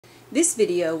This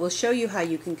video will show you how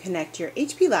you can connect your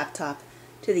HP laptop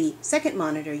to the second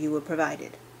monitor you were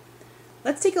provided.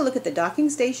 Let's take a look at the docking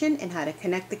station and how to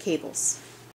connect the cables.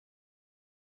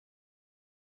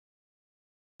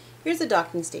 Here's the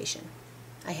docking station.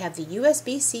 I have the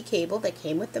USB-C cable that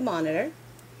came with the monitor,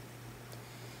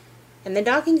 and the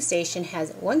docking station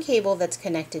has one cable that's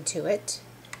connected to it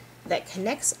that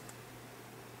connects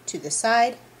to the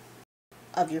side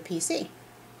of your PC.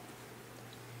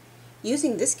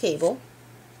 Using this cable,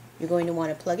 you're going to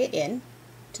want to plug it in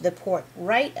to the port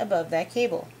right above that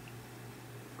cable.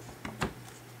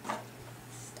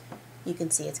 You can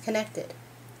see it's connected.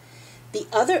 The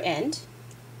other end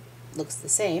looks the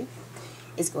same,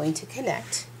 is going to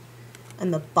connect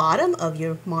on the bottom of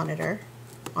your monitor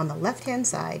on the left-hand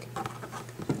side.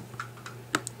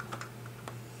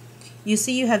 You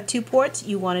see you have two ports,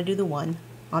 you want to do the one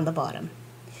on the bottom.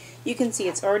 You can see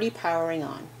it's already powering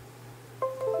on.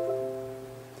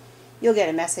 You'll get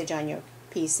a message on your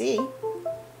PC,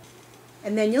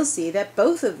 and then you'll see that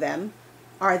both of them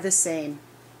are the same.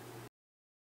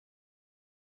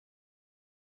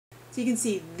 So you can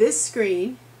see this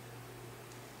screen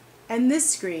and this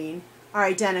screen are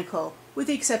identical with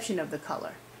the exception of the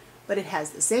color, but it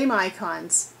has the same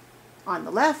icons on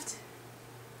the left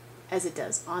as it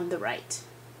does on the right.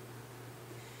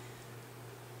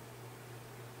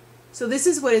 So this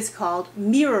is what is called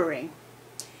mirroring.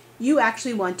 You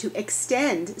actually want to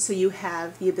extend so you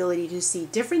have the ability to see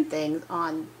different things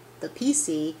on the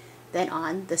PC than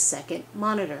on the second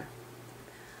monitor.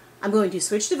 I'm going to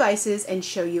switch devices and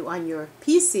show you on your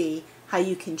PC how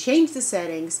you can change the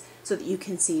settings so that you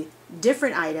can see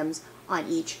different items on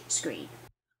each screen.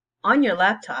 On your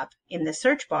laptop, in the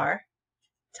search bar,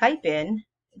 type in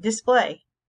Display.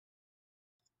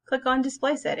 Click on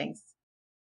Display Settings.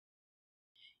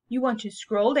 You want to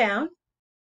scroll down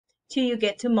till you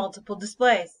get to multiple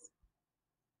displays.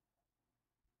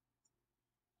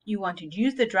 You want to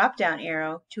use the drop-down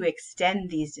arrow to extend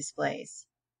these displays.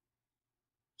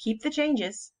 Keep the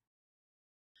changes.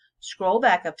 Scroll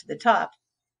back up to the top,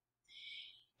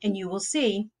 and you will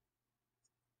see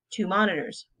two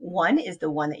monitors. One is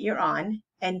the one that you're on,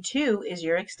 and two is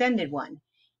your extended one.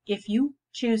 If you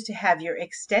choose to have your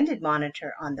extended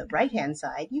monitor on the right-hand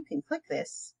side, you can click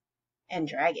this and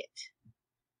drag it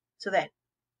so that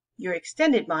your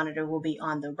extended monitor will be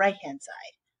on the right-hand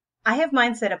side. I have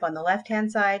mine set up on the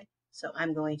left-hand side, so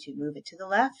I'm going to move it to the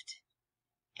left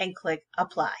and click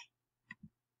Apply.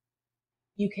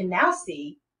 You can now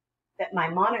see that my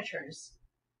monitors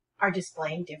are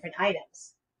displaying different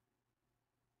items.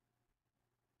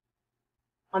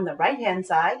 On the right-hand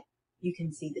side, you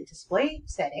can see the display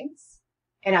settings,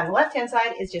 and on the left-hand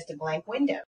side is just a blank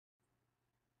window.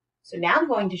 So now I'm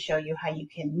going to show you how you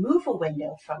can move a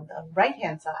window from the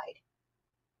right-hand side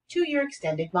to your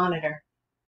extended monitor.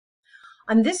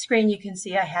 On this screen, you can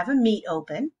see I have a Meet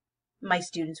open. My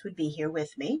students would be here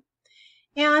with me.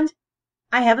 And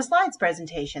I have a slides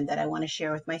presentation that I want to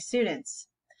share with my students.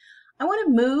 I want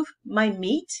to move my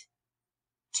Meet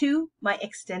to my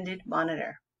extended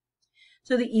monitor.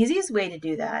 So the easiest way to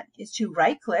do that is to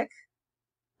right-click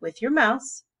with your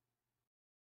mouse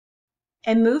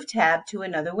and move tab to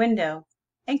another window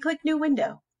and click New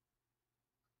Window.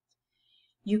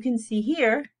 You can see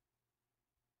here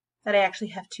that I actually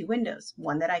have two windows,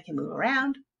 one that I can move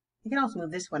around. I can also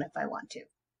move this one if I want to.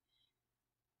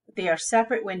 But they are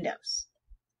separate windows.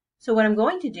 So what I'm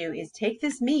going to do is take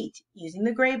this Meet using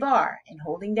the gray bar and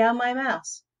holding down my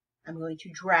mouse. I'm going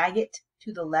to drag it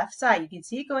to the left side. You can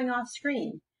see it going off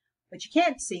screen. What you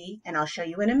can't see, and I'll show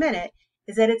you in a minute,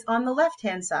 is that it's on the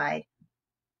left-hand side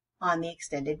on the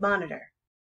extended monitor.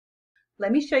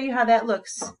 Let me show you how that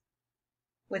looks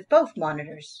with both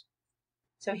monitors.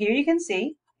 So here you can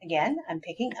see, again, I'm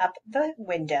picking up the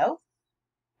window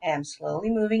and I'm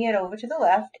slowly moving it over to the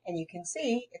left, and you can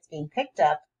see it's being picked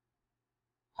up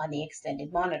on the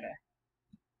extended monitor.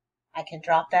 I can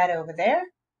drop that over there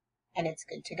and it's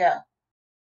good to go.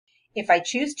 If I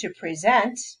choose to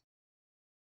present,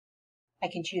 I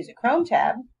can choose a Chrome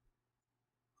tab,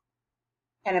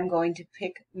 and I'm going to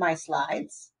pick my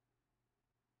slides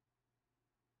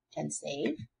and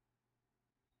save.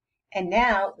 And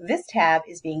now this tab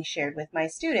is being shared with my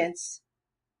students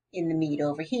in the Meet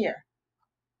over here.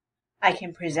 I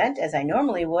can present as I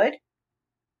normally would,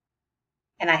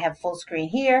 and I have full screen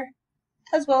here,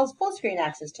 as well as full screen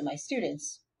access to my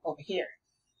students over here.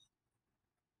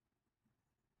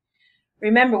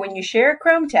 Remember, when you share a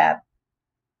Chrome tab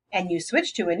and you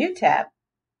switch to a new tab,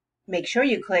 make sure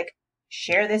you click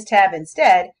Share this tab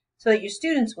instead so that your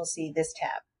students will see this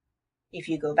tab. If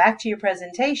you go back to your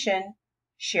presentation,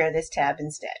 share this tab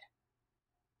instead.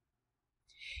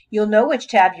 You'll know which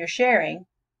tab you're sharing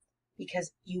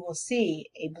because you will see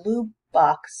a blue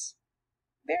box,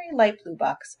 very light blue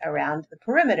box, around the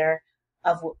perimeter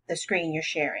of the screen you're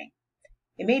sharing.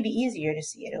 It may be easier to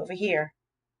see it over here.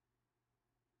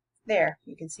 There,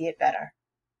 you can see it better.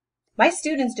 My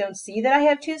students don't see that I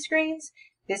have two screens.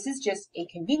 This is just a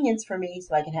convenience for me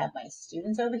so I can have my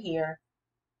students over here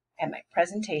and my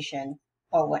presentation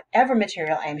or whatever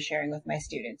material I am sharing with my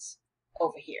students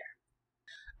over here.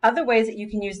 Other ways that you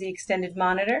can use the extended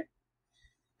monitor,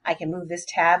 I can move this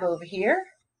tab over here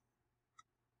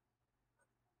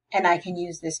and I can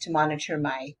use this to monitor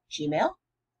my Gmail.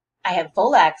 I have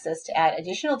full access to add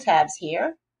additional tabs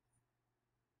here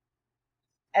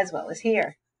as well as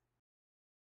here.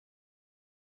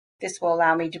 This will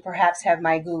allow me to perhaps have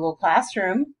my Google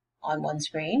Classroom on one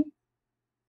screen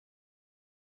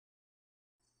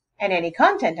and any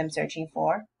content I'm searching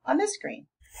for on this screen.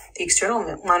 The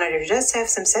external monitor does have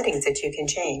some settings that you can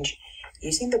change.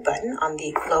 Using the button on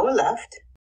the lower left,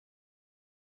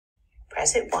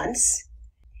 press it once.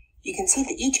 You can see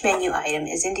that each menu item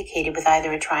is indicated with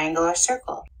either a triangle or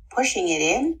circle. Pushing it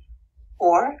in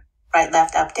or right,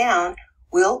 left, up, down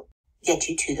will get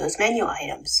you to those menu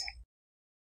items.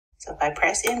 So if I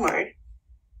press inward,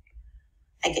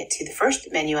 I get to the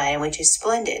first menu item, which is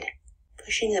Splendid.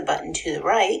 Pushing the button to the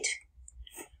right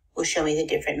will show me the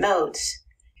different modes.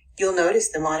 You'll notice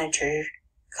the monitor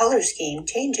color scheme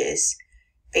changes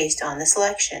based on the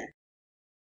selection.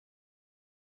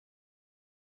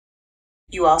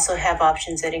 You also have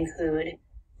options that include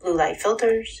blue light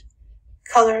filters,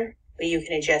 color, where you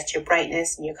can adjust your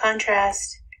brightness and your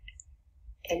contrast,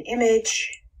 an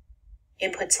image,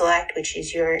 input select, which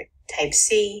is your type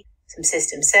C, some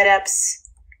system setups.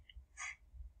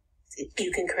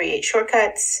 You can create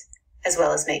shortcuts as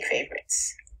well as make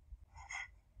favorites.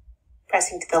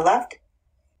 Pressing to the left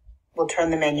will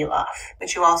turn the menu off.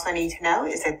 What you also need to know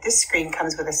is that this screen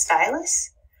comes with a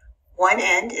stylus. One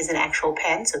end is an actual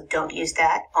pen, so don't use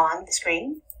that on the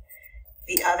screen.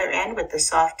 The other end with the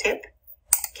soft tip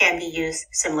can be used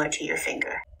similar to your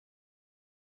finger.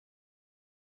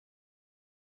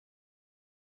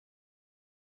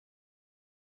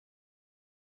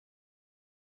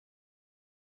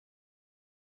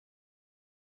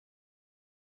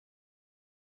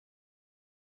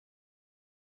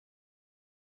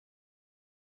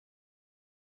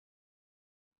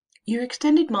 Your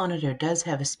extended monitor does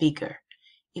have a speaker.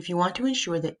 If you want to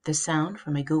ensure that the sound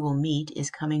from a Google Meet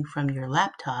is coming from your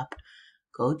laptop,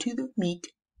 go to the Meet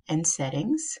and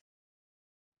Settings.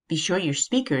 Be sure your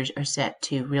speakers are set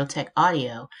to Realtek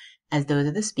Audio, as those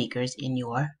are the speakers in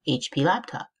your HP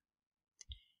laptop.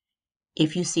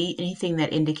 If you see anything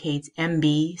that indicates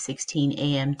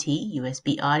MB16AMT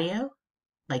USB audio,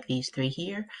 like these three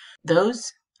here,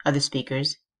 those are the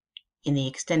speakers in the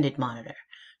extended monitor.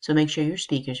 So make sure your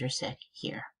speakers are set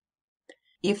here.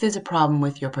 If there's a problem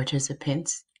with your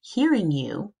participants hearing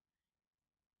you,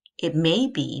 it may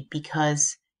be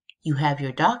because you have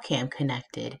your dock cam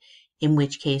connected, in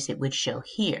which case it would show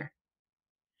here.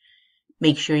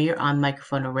 Make sure you're on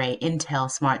microphone array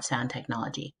Intel Smart Sound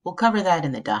technology. We'll cover that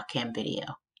in the dock cam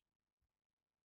video.